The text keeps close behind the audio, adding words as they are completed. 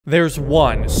There's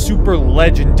one super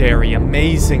legendary,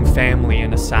 amazing family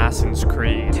in Assassin's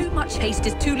Creed. Too much haste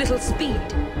is too little speed.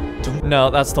 No,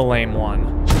 that's the lame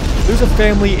one. There's a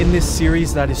family in this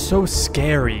series that is so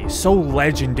scary, so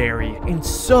legendary, and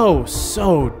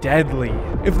so deadly.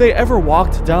 If they ever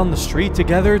walked down the street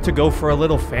together to go for a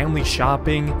little family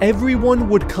shopping, everyone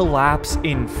would collapse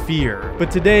in fear.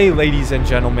 But today, ladies and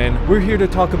gentlemen, we're here to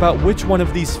talk about which one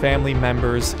of these family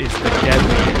members is the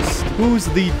deadliest. Who's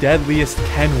the deadliest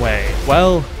Kenway?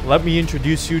 Well, let me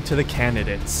introduce you to the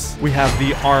candidates. We have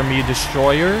the Army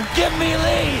Destroyer. Give me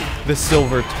lead! The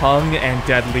Silver Tongue and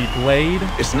Deadly Blade.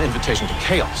 It's an invitation to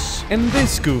chaos. And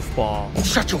this goofball.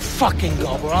 Shut your fucking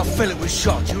gob or I'll fill it with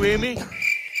shot, you hear me?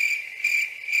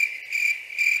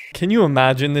 Can you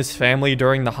imagine this family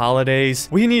during the holidays?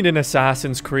 We need an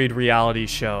Assassin's Creed reality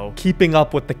show. Keeping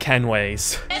up with the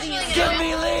Kenways. Give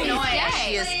me lead!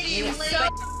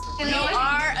 You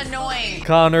are annoying.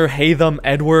 Connor, Haytham,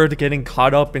 Edward getting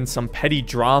caught up in some petty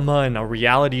drama in a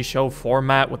reality show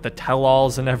format with the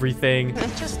tell-alls and everything.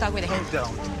 Just stuck with him. Don't.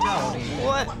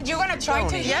 What? You're gonna try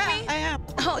to hit me? I am.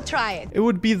 Oh, try it. It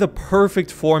would be the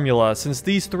perfect formula since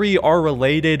these three are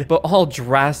related, but all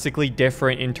drastically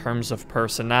different in terms of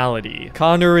personality.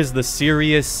 Connor is the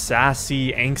serious,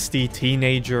 sassy, angsty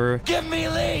teenager. Give me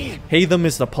lead! Haytham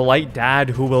is the polite dad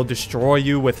who will destroy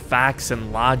you with facts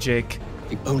and logic.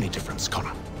 The only difference,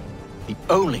 Connor, the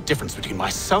only difference between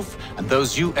myself and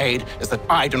those you aid is that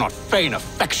I do not feign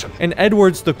affection. And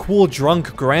Edward's the cool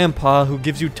drunk grandpa who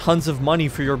gives you tons of money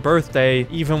for your birthday,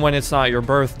 even when it's not your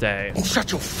birthday.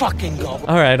 Shut your fucking gob.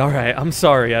 Alright, I'm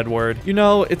sorry, Edward. You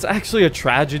know, it's actually a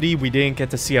tragedy we didn't get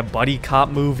to see a buddy cop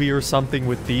movie or something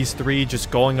with these three just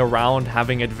going around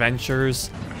having adventures.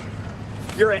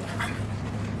 You're it.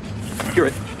 You're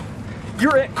it.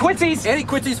 You're it. Quincy's! Any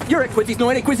Quincy's? You're it, Quincy's. No,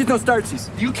 any Quincy's, no startsies.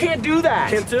 You can't do that.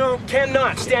 Can't do?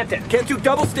 Cannot. Stamped it. Can't do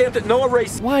double stamped it. No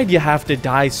erase. Why'd you have to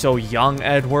die so young,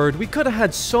 Edward? We could have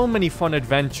had so many fun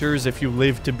adventures if you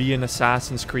lived to be in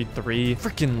Assassin's Creed 3.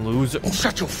 Freaking loser.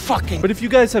 Shut your fucking... But if you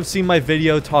guys have seen my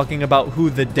video talking about who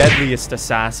the deadliest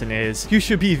assassin is, you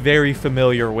should be very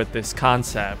familiar with this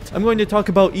concept. I'm going to talk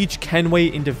about each Kenway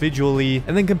individually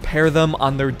and then compare them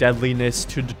on their deadliness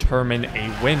to determine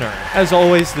a winner. As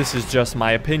always, this is just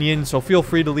my opinion, so feel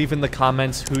free to leave in the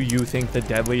comments who you think the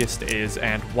deadliest is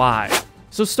and why.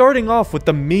 So starting off with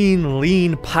the mean,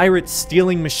 lean,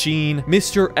 pirate-stealing machine,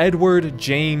 Mr. Edward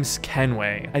James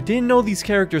Kenway. I didn't know these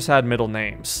characters had middle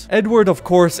names. Edward, of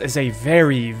course, is a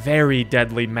very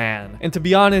deadly man. And to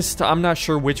be honest, I'm not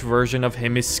sure which version of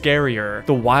him is scarier.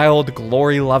 The wild,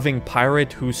 glory-loving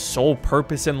pirate whose sole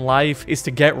purpose in life is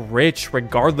to get rich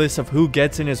regardless of who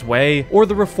gets in his way, or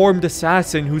the reformed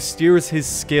assassin who steers his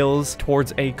skills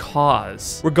towards a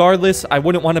cause. Regardless, I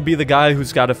wouldn't want to be the guy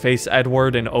who's got to face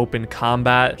Edward in open combat.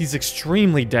 He's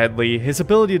extremely deadly. His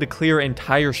ability to clear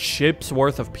entire ships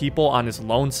worth of people on his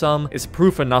lonesome is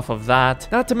proof enough of that.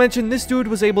 Not to mention, this dude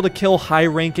was able to kill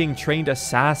high-ranking trained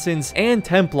assassins and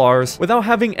Templars without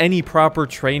having any proper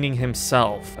training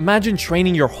himself. Imagine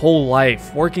training your whole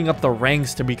life, working up the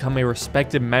ranks to become a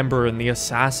respected member in the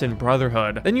Assassin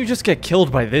Brotherhood. Then you just get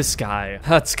killed by this guy.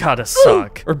 That's gotta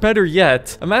suck. Or better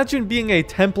yet, imagine being a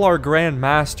Templar Grand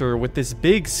Master with this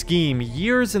big scheme,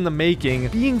 years in the making,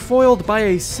 being foiled by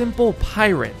a simple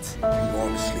pirate. You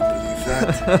honestly believe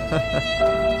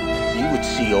that? You would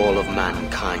see all of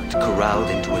mankind corralled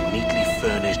into a neatly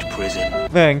furnished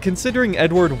prison. Man, considering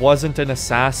Edward wasn't an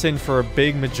assassin for a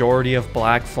big majority of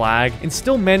Black Flag, and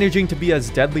still managing to be as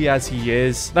deadly as he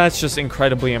is, that's just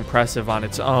incredibly impressive on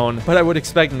its own, but I would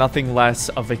expect nothing less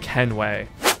of a Kenway.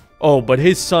 Oh, but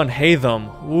his son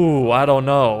Haytham, ooh, I don't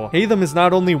know. Haytham is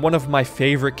not only one of my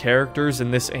favorite characters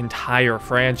in this entire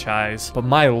franchise, but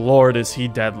my lord is he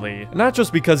deadly. Not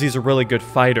just because he's a really good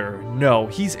fighter, no,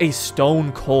 he's a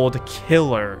stone-cold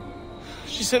killer.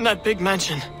 She's in that big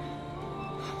mansion.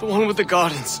 The one with the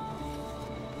gardens.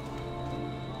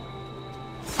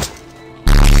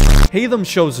 Haytham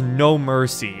shows no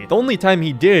mercy. The only time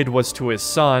he did was to his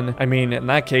son. I mean, in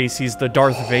that case, he's the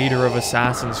Darth Vader of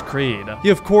Assassin's Creed. He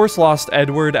of course lost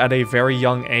Edward at a very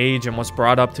young age and was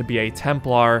brought up to be a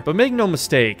Templar, but make no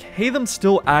mistake, Haytham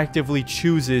still actively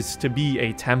chooses to be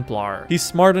a Templar. He's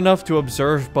smart enough to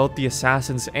observe both the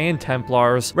Assassins and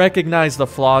Templars, recognize the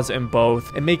flaws in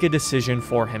both, and make a decision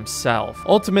for himself.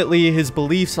 Ultimately, his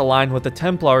beliefs align with the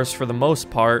Templars for the most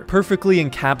part, perfectly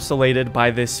encapsulated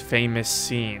by this famous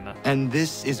scene. And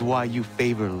this is why you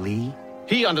favor Lee?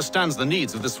 He understands the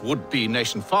needs of this would-be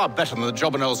nation far better than the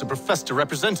jobberknolls who profess to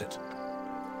represent it.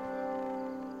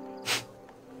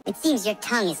 It seems your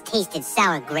tongue has tasted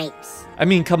sour grapes. I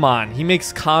mean, come on, he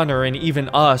makes Connor and even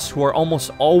us, who are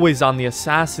almost always on the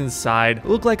assassin's side,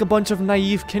 look like a bunch of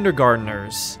naive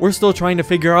kindergartners. We're still trying to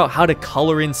figure out how to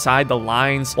color inside the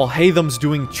lines while Haytham's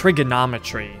doing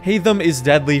trigonometry. Haytham is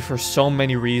deadly for so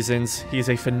many reasons. He's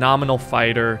a phenomenal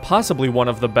fighter, possibly one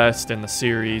of the best in the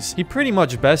series. He pretty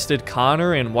much bested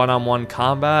Connor in one-on-one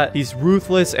combat. He's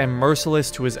ruthless and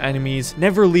merciless to his enemies,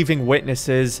 never leaving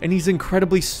witnesses, and he's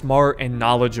incredibly smart and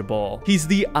knowledgeable. He's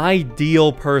the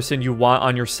ideal person you want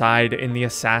on your side in the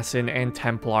Assassin and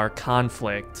Templar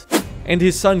conflict. And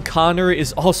his son Connor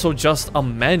is also just a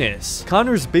menace.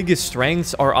 Connor's biggest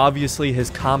strengths are obviously his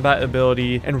combat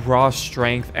ability and raw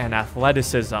strength and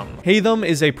athleticism. Haytham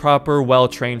is a proper,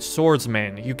 well-trained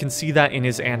swordsman. You can see that in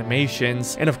his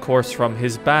animations and of course from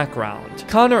his background.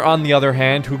 Connor, on the other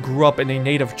hand, who grew up in a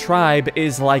native tribe,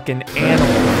 is like an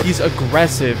animal. He's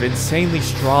aggressive, insanely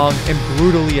strong, and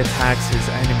brutally attacks his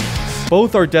enemies.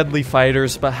 Both are deadly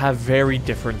fighters, but have very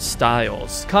different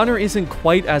styles. Connor isn't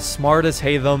quite as smart as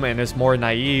Haytham and is more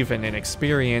naive and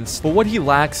inexperienced, but what he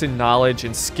lacks in knowledge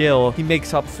and skill, he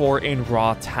makes up for in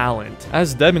raw talent.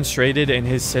 As demonstrated in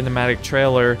his cinematic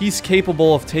trailer, he's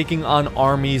capable of taking on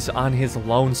armies on his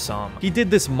lonesome. He did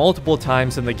this multiple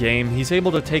times in the game. He's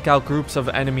able to take out groups of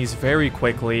enemies very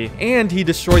quickly, and he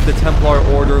destroyed the Templar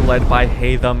Order led by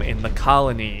Haytham in the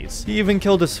colonies. He even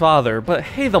killed his father, but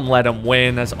Haytham let him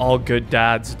win, as all good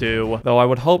dads do, though I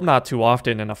would hope not too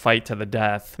often in a fight to the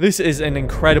death. This is an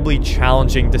incredibly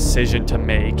challenging decision to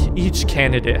make. Each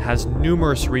candidate has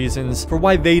numerous reasons for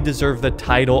why they deserve the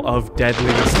title of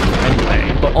Deadliest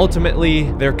Kenway, but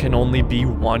ultimately, there can only be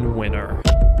one winner.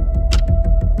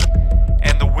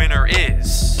 And the winner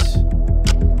is...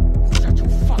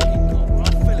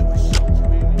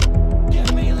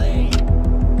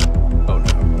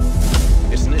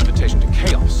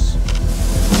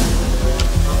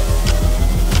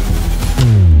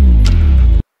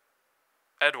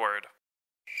 Edward.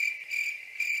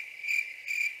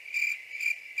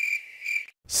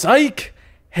 Psych!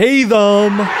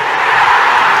 Haytham!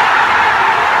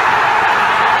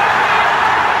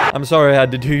 I'm sorry I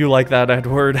had to do you like that,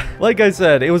 Edward. Like I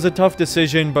said, it was a tough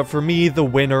decision, but for me, the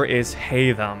winner is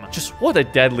Haytham. Just what a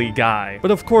deadly guy. But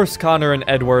of course, Connor and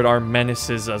Edward are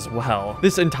menaces as well.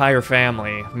 This entire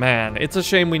family, man, it's a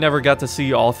shame we never got to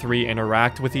see all three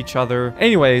interact with each other.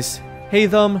 Anyways,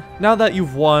 Haytham, now that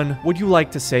you've won, would you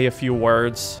like to say a few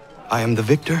words? I am the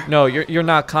victor? No, you're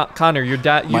not Connor. Your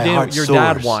dad. Your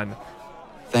dad won.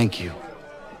 Thank you.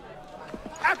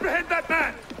 Apprehend that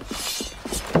man!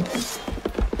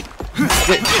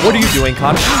 Wait, what are you doing,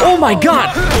 Connor? Oh my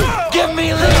God! Give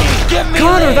me Lee! Give me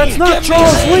Connor, Lee! that's not Give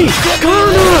Charles me Lee!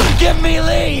 Connor! Give me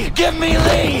Lee! Give me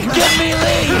Lee! Give me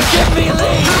Lee! Give me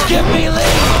Lee! Give me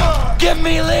Lee! Give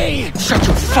me Lee! Shut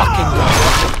your fucking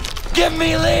mouth! Give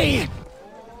me Lee!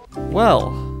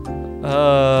 Well,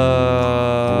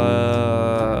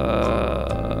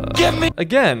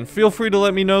 again, feel free to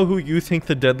let me know who you think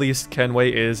the Deadliest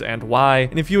Kenway is and why.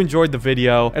 And if you enjoyed the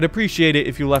video, I'd appreciate it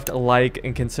if you left a like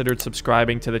and considered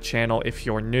subscribing to the channel if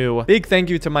you're new. Big thank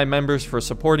you to my members for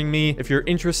supporting me. If you're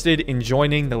interested in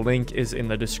joining, the link is in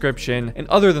the description. And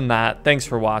other than that, thanks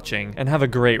for watching, and have a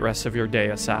great rest of your day,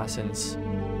 Assassins.